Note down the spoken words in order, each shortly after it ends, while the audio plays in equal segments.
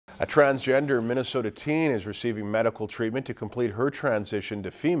A transgender Minnesota teen is receiving medical treatment to complete her transition to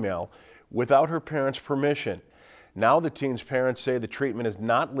female without her parents' permission. Now the teen's parents say the treatment is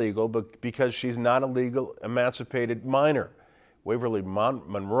not legal because she's not a legal emancipated minor. Waverly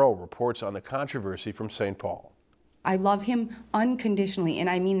Monroe reports on the controversy from St. Paul. I love him unconditionally, and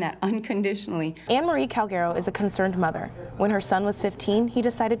I mean that unconditionally. Anne Marie Calgaro is a concerned mother. When her son was 15, he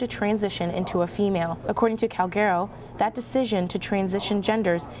decided to transition into a female. According to Calgaro, that decision to transition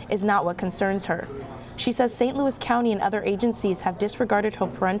genders is not what concerns her. She says St. Louis County and other agencies have disregarded her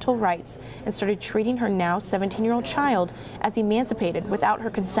parental rights and started treating her now 17-year-old child as emancipated without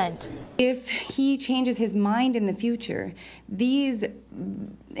her consent. If he changes his mind in the future,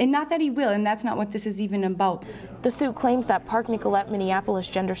 and not that he will, and that's not what this is even about. The suit claims that Park Nicollet Minneapolis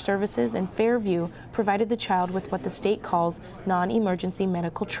Gender Services and Fairview provided the child with what the state calls non-emergency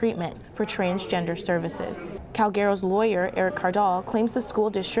medical treatment for transgender services. Calgaro's lawyer, Eric Cardall, claims the school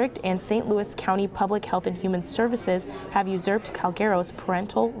district and St. Louis County Public Health and Human Services have usurped Calgaro's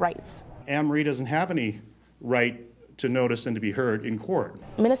parental rights. Anne Marie doesn't have any right to notice and to be heard in court.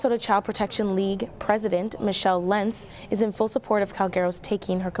 Minnesota Child Protection League President Michelle Lentz is in full support of Calgaro's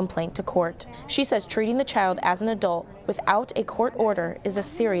taking her complaint to court. She says treating the child as an adult without a court order is a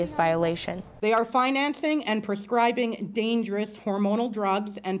serious violation. They are financing and prescribing dangerous hormonal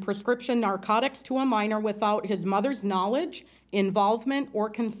drugs and prescription narcotics to a minor without his mother's knowledge, involvement, or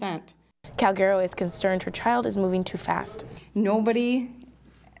consent. Calgaro is concerned her child is moving too fast. Nobody,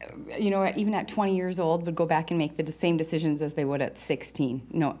 even at 20 years old, would go back and make the same decisions as they would at 16.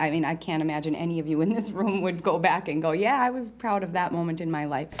 No, I mean, I can't imagine any of you in this room would go back and go, yeah, I was proud of that moment in my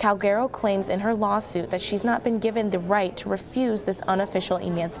life. Calgaro claims in her lawsuit that she's not been given the right to refuse this unofficial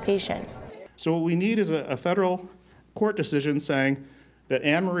emancipation. So what we need is a federal court decision saying that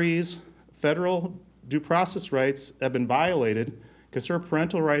Anne Marie's federal due process rights have been violated because her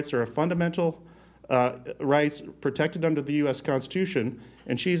parental rights are a fundamental rights protected under the U.S. Constitution,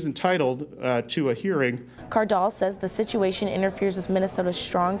 and she's entitled to a hearing. Cardall says the situation interferes with Minnesota's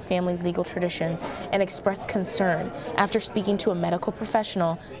strong family legal traditions and expressed concern after speaking to a medical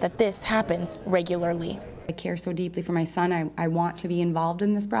professional that this happens regularly. I care so deeply for my son. I want to be involved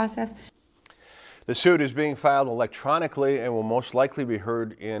in this process. The suit is being filed electronically and will most likely be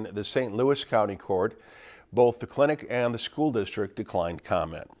heard in the St. Louis County Court. Both the clinic and the school district declined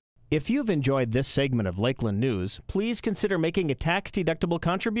comment. If you've enjoyed this segment of Lakeland News, please consider making a tax-deductible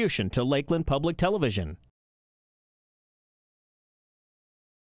contribution to Lakeland Public Television.